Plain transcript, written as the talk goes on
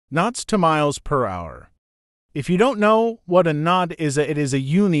Knots to miles per hour. If you don't know what a knot is, it is a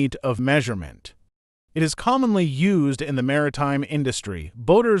unit of measurement. It is commonly used in the maritime industry.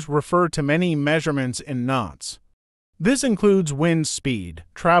 Boaters refer to many measurements in knots. This includes wind speed,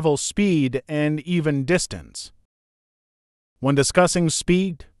 travel speed, and even distance. When discussing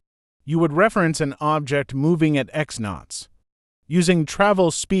speed, you would reference an object moving at X knots, using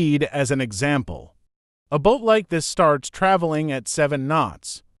travel speed as an example. A boat like this starts traveling at 7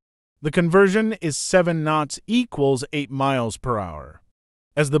 knots. The conversion is 7 knots equals 8 miles per hour.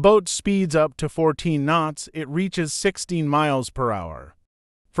 As the boat speeds up to 14 knots, it reaches 16 miles per hour.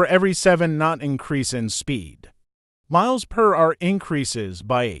 For every 7 knot increase in speed, miles per hour increases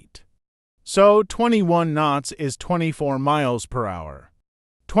by 8. So 21 knots is 24 miles per hour.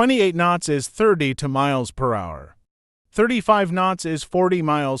 28 knots is 32 miles per hour. 35 knots is 40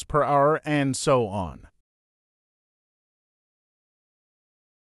 miles per hour, and so on.